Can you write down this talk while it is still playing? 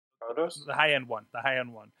Photos? The high end one. The high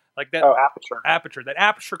end one. Like that. Oh, Aperture. Aperture. That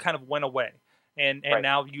Aperture kind of went away. And Right.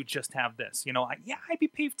 now you just have this, you know. I'd be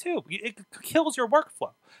peeved too. It kills your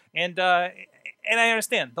workflow, and I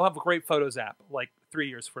understand they'll have a great Photos app like 3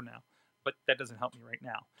 years from now, but that doesn't help me right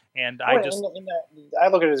now. And I just I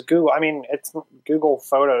look at it as Google. I mean, it's Google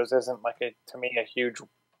Photos isn't like to me a huge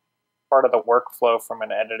part of the workflow from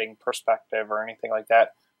an editing perspective or anything like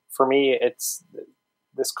that. For me, it's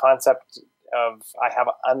this concept of I have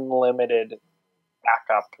unlimited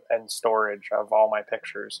backup and storage of all my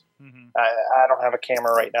pictures. mm-hmm. I don't have a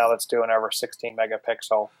camera right now that's doing over 16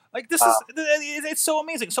 megapixel. Like this is it's so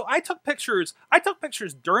amazing. So I took pictures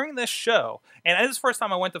during this show, and this is the first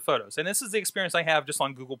time I went to Photos, and this is the experience I have just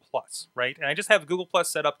on Google Plus, right? And I just have Google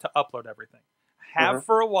Plus set up to upload everything. Have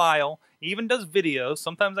for a while, even does videos.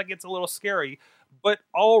 Sometimes that gets a little scary, but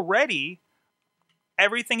already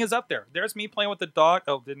everything is up there. There's me playing with the dog.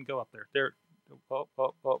 Oh, didn't go up there. There. What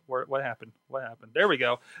happened? What happened? There we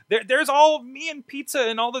go. There's all of me and pizza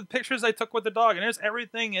and all the pictures I took with the dog, and there's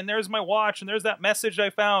everything, and there's my watch, and there's that message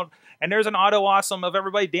I found, and there's an auto awesome of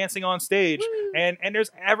everybody dancing on stage, and there's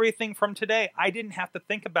everything from today. I didn't have to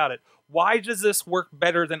think about it. Why does this work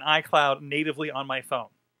better than iCloud natively on my phone?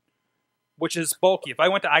 Which is bulky. If I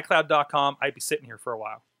went to iCloud.com, I'd be sitting here for a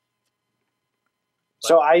while.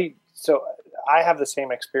 But. So I have the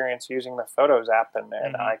same experience using the Photos app and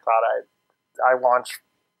iCloud. I launch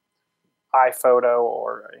iPhoto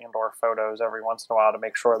or Photos every once in a while to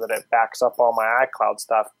make sure that it backs up all my iCloud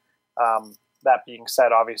stuff. That being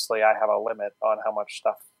said, obviously I have a limit on how much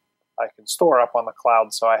stuff I can store up on the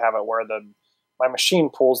cloud, so I have it where my machine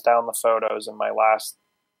pulls down the photos, and my last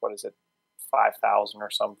 5,000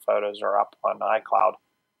 or some photos are up on iCloud.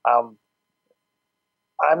 I'm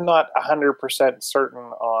not 100% certain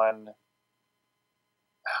on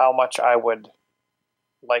how much I would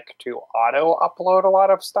like to auto upload a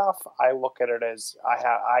lot of stuff. I look at it as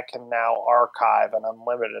I can now archive an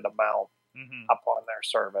unlimited amount up on their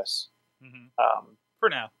service. For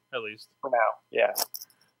now, at least. For now, yeah.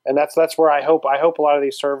 And that's where I hope a lot of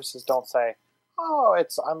these services don't say, oh,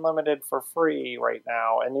 it's unlimited for free right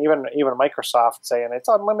now. And even Microsoft saying it's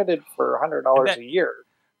unlimited for $100 a year.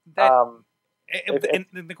 And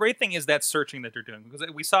the great thing is that searching that they're doing, because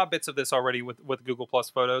we saw bits of this already with Google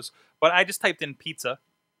Plus Photos, but I just typed in pizza.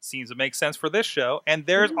 Seems to make sense for this show, and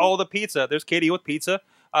there's all the pizza. There's Katie with pizza.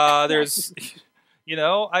 There's,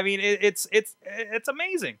 I mean, it's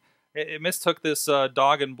amazing. It mistook this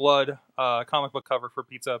Dog and Blood comic book cover for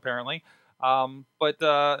pizza, apparently. But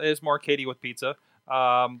there's more Katie with pizza.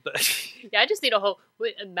 Yeah, I just need a whole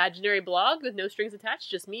imaginary blog with no strings attached,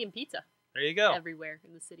 just me and pizza. There you go. Everywhere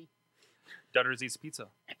in the city. Dutter's Eats Pizza.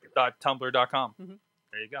 Tumblr.com.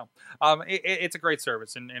 There you go. It's a great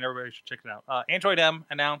service, and everybody should check it out. Android M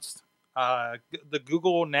announced the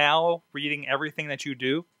Google Now reading everything that you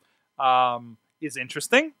do is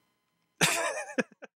interesting.